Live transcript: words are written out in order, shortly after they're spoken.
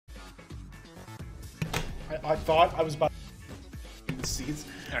I thought I was about to the seats.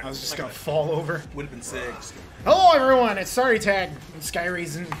 I was just gonna fall over. Would have been sick. Hello everyone, it's Sorry Tag and Sky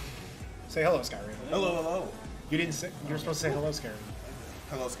Reason. Say hello, Sky Reason. Hello, hello. You didn't say you were supposed to say hello, Sky Reason.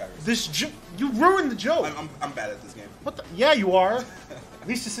 Hello, Skyrim. You ruined the joke. I'm bad at this game. What the? Yeah, you are. At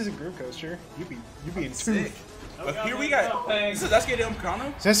least this isn't Groove Coaster. You be in Sick. But here we got. This is SKDale and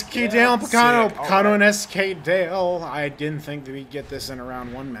Picano. It's SKDale and Picano. Sick. Picano and SKDale. I didn't think that we'd get this in a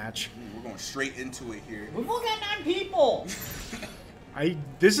round 1 match. We're going straight into it here. We've only got 9 people.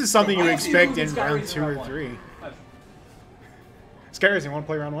 This is something you would expect in round 2 or 3. Scares, you want to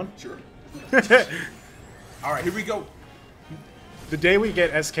play round 1? Sure. All right, here we go. The day we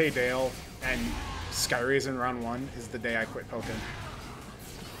get SKDale and Skyrays in round 1 is the day I quit Pokken.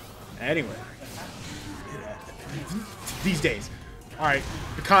 Anyway. These days. Alright,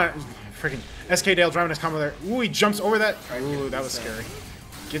 freaking SKDale driving his combo there. Ooh, he jumps over that. Ooh, that was scary.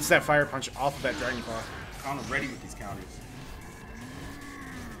 Gets that fire punch off of that Dragon Claw. Kind of ready with these counters.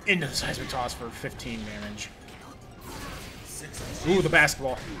 Into the seismic toss for 15 damage. 6. Ooh, the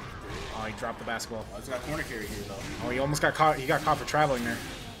basketball. Oh, he dropped the basketball. Oh, he's got corner carry here though. Oh, he almost got caught. He got caught for traveling there.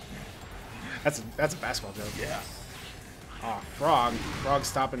 That's a basketball joke. Yeah. Oh, Frog. Frog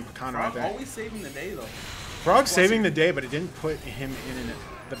stopping Picano right there. Always saving the day though. Frog saving the day, but it didn't put him in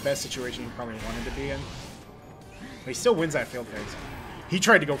the best situation he probably wanted to be in. But he still wins that field phase. He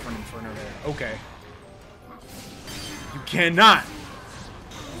tried to go for an Inferno there. Okay. You cannot.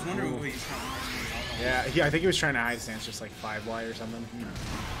 I was wondering what he's trying to Yeah, I think he was trying to hide stance just like 5 wide or something.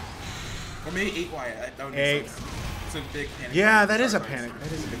 Or maybe 8 wide. That would Eight. make sense. It's a big panic. Yeah, that is a panic.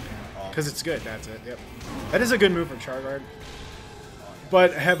 That is a big panic. Because it's good. That's it. Yep. That is a good move for Charguard.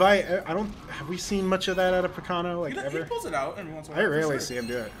 But have we seen much of that out of Picano, like, ever? He pulls it out every once in a I while. rarely see him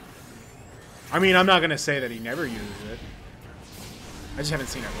do it. I mean, I'm not going to say that he never uses it. I just haven't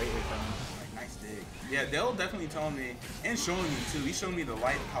seen it lately from him. Nice dig. Yeah, Dale definitely telling me, and showing me too, he showed me the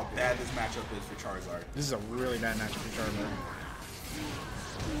light how bad this matchup is for Charizard. This is a really bad matchup for Charizard.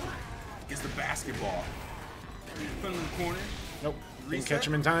 Gets the basketball. Put him in the corner. Nope. Didn't Reset. catch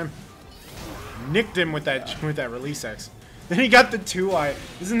him in time. Nicked him with that release X. Then he got the 2i.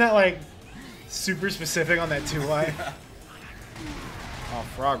 Isn't that like super specific on that 2i? Oh,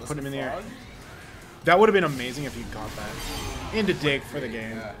 Frog put him in the air. That would have been amazing if he caught that. Into dig for the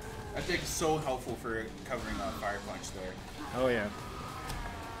game. Yeah. That dig is so helpful for covering a fire punch there. Oh yeah.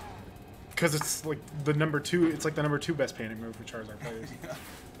 Because it's like the number 2. It's like the number 2 best panic move for Charizard players. Yeah.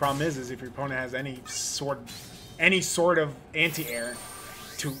 Problem is if your opponent has any sort of anti-air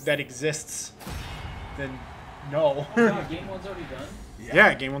that exists, then no. Game 1's already done?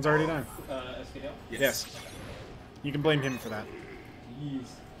 Yeah, game 1's already done. SKDale? Yes. You can blame him for that.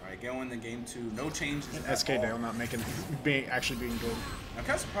 Yes. Alright, going into game 2. No changes. SKDale not actually being good. I'm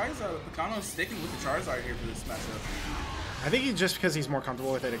kind of surprised Picano is sticking with the Charizard here for this matchup. I think just because he's more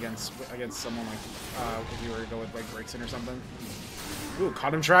comfortable with it against someone like if you were to go with like Braixen or something. Ooh,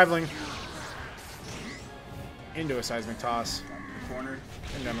 caught him traveling. Into a seismic toss. Down to the corner.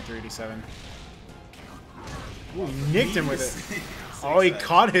 And down to 387. Ooh, he nicked him with it. Oh, he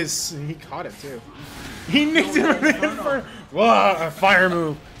caught it too. He nicked him with it for a fire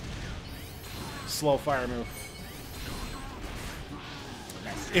move. Slow fire move.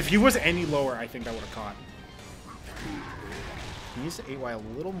 If he was any lower, I think I would have caught. He needs to 8Y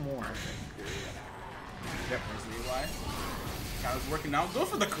a little more, I think. Yep. There's the AY. Kind of working out. Go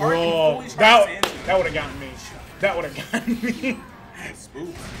for the cart and Whoa, fully try to that would have gotten me. That would have gotten me. Spook.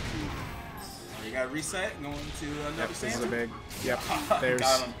 You got reset, going to another Yep, this is a Santa. big. Yep, there's.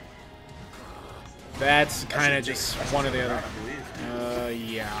 Got him. That's kind of just one or the other. I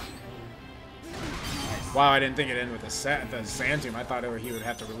believe. Yeah. Wow, I didn't think it ended with the Sand Tomb. I thought he would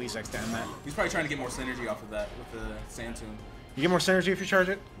have to release X to end that. He's probably trying to get more synergy off of that with the Sand Tomb. You get more synergy if you charge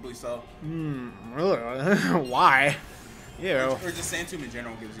it? I believe so. Why? Ew. Or just Sand Tomb in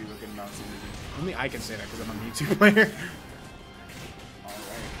general gives you a good amount of synergy. Only I can say that because I'm a Mewtwo player. Alright.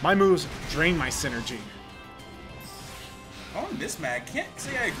 My moves drain my synergy. On this mag, can't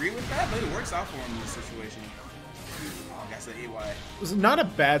say I agree with that, but it works out for him in this situation. Oh, that's the AY. It was not a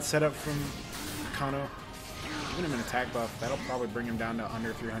bad setup from Picano. Giving him an attack buff. That'll probably bring him down to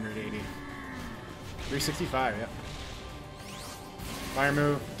under 380. 365, yep. Fire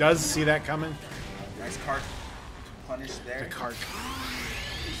move. Does see that coming. Nice cart. Punish there. The cart.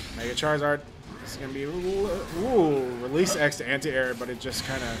 Mega Charizard. This is going to be... Ooh, release X to anti-air, but it just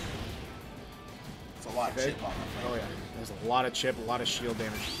kind of... It's a lot of chip on him. Oh, yeah. There's a lot of chip, a lot of shield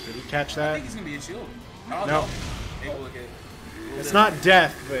damage. Did he catch I that? think he's going to be a shield. No. Able to get It's not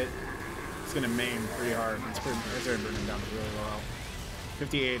death, but it's going to maim pretty hard. It's going to bring him down to really low health.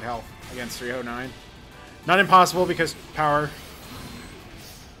 58 health against 309. Not impossible because power.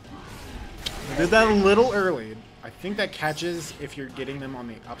 I did that a little early. I think that catches if you're getting them on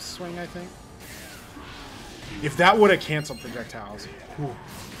the upswing, I think. If that would have canceled projectiles. Whew.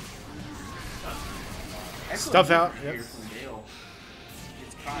 Stuff out. Yep.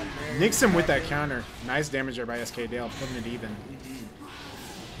 Nicks him with that counter. Nice damage there by SKDale, putting it even.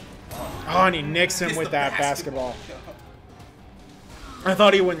 Oh, and he nicks him with that basketball. I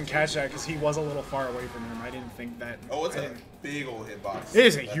thought he wouldn't catch that because he was a little far away from him. I didn't think that. Oh, it's a big old hitbox. It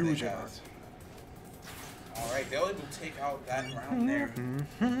is a huge hitbox. All right, they'll able to take out that round there.